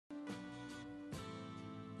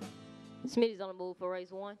Smitty's on the move for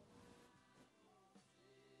race 1.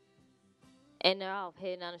 And they're off,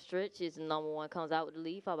 heading down the stretch. Is number 1 comes out with the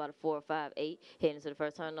lead, followed by the 4, 5, 8. Heading to the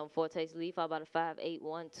first turn, number 4 takes the lead, followed by the 5, 8,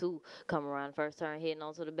 1, 2. Come around the first turn, heading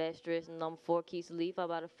on to the back stretch. Number 4 keeps the lead, followed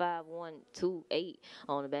by the 5, 1, 2, 8.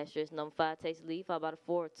 On the back stretch, number 5 takes the lead, followed by the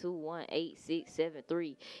 4, 2, 1, 8, 6, 7,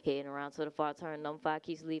 3. Heading around to the far turn, number 5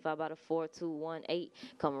 keeps the lead, followed by the 4, 2, 1, 8.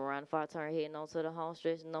 Coming around the far turn, heading on to the home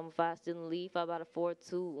stretch. Number 5 still in the lead, followed by the 4,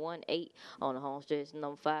 2, 1, 8. On the home stretch,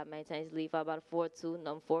 number 5 maintains the lead, followed by the 4, 2.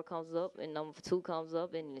 Number 4 comes up, and number 2 comes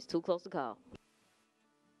up, and it's too close to call.